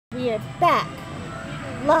we are back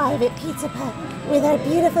live at Pizza Pub with our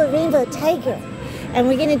beautiful rainbow tiger, and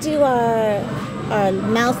we're gonna do our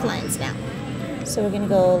mouth lines now. So we're gonna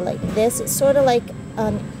go like this. It's sort of like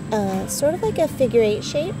a figure 8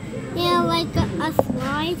 shape. Yeah, like a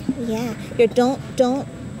slide. Yeah. Here,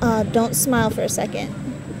 don't smile for a second.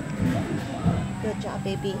 Good job,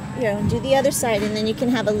 baby. Here, do the other side, and then you can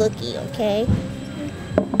have a lookie, okay?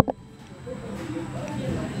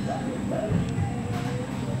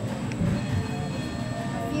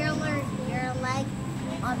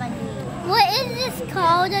 What is this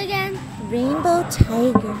called again? Rainbow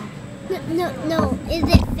tiger. No. Is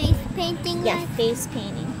it face painting? Yeah, face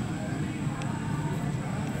painting.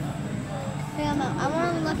 I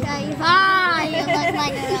want to look at you. Ah, you look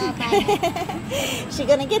like a little tiger. She's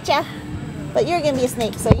gonna get ya, but you're gonna be a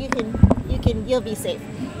snake, so you'll be safe.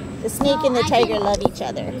 The snake and the tiger love each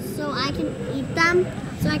other. So I can eat them.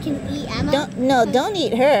 So I can eat Emma. Don't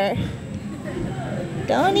eat her.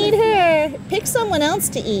 Don't eat her. Pick someone else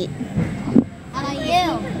to eat. How about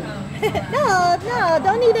you? No,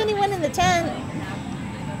 don't eat anyone in the tent.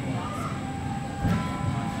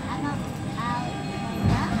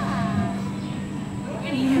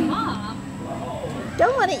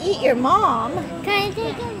 Don't want to eat your mom. Can I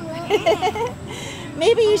take a look?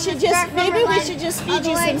 Maybe we should just feed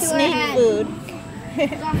you some snake food.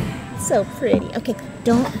 So pretty. Okay,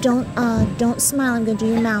 don't smile. I'm gonna do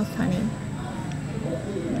your mouth, honey.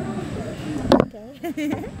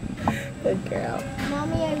 Okay. Good girl.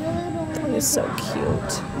 Mommy, I really don't want to. You're so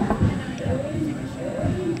cute.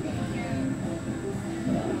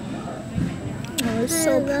 Oh, you're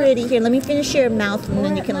so pretty. Here, let me finish your mouth and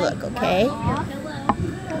then you can look, okay?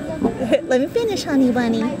 Let me finish, honey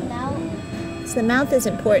bunny. So the mouth is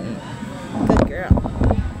important. Good girl.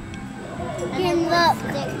 Can look.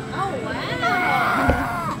 Oh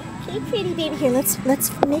wow. Okay, pretty baby. Here, let's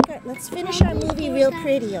finish our movie real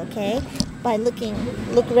pretty, okay? By look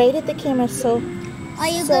right at the camera. So are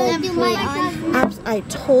you gonna do my arms? I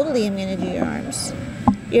totally am gonna do your arms.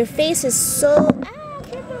 Your face is so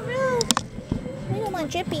careful, real. We don't want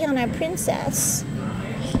drippy on our princess.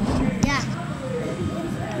 Yeah.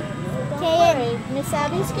 Don't worry, Miss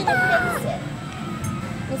Abby's gonna fix it.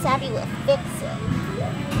 Miss Abby will fix it.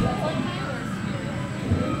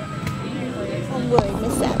 Don't worry,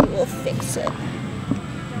 Miss Abby will fix it.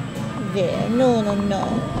 There, no.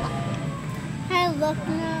 Hey, look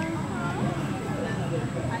now.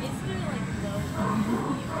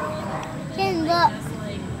 Can look.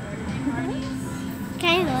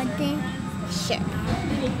 Can I look there? Sure.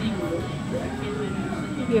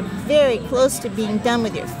 You're very close to being done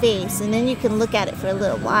with your face, and then you can look at it for a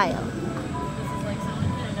little while.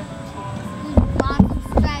 Lots of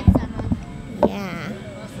stripes on them. Yeah.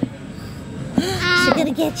 She's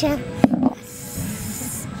gonna get ya.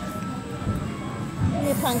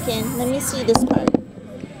 Your pumpkin. Let me see this part.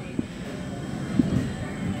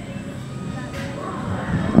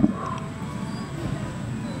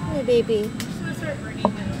 Hey, baby.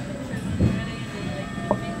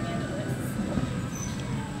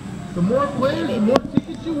 The more players, the more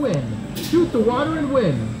tickets you win. Shoot the water and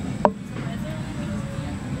win.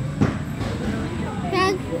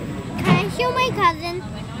 Can I show my cousin?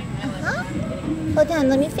 Hold on,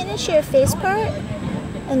 let me finish your face part,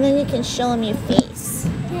 and then you can show him your face.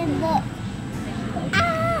 Can look.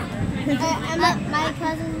 Emma, my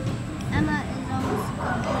cousin Emma is almost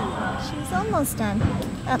done. She's almost done.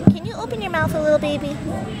 Can you open your mouth a little, baby?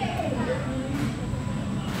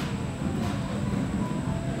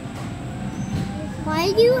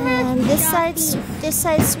 Why do you have this side,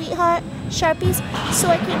 sweetheart, Sharpies, so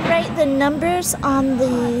I can write the numbers on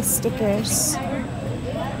the stickers.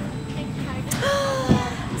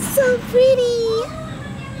 So pretty!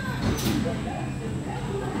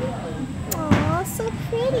 Aw, so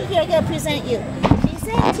pretty. Here, I gotta present you.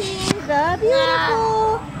 Presenting the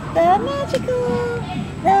beautiful, the magical,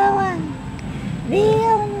 the one, the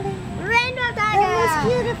only, rainbow the tiger. most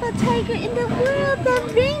beautiful tiger in the world, the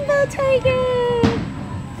rainbow tiger.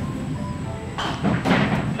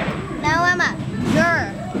 Now Emma,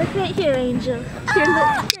 Look right here, Angel. Here,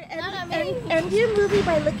 look. Here, end your movie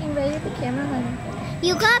by looking right at the camera, honey.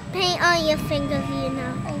 you got paint on your fingers, you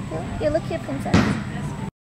know. Here, look here, princess.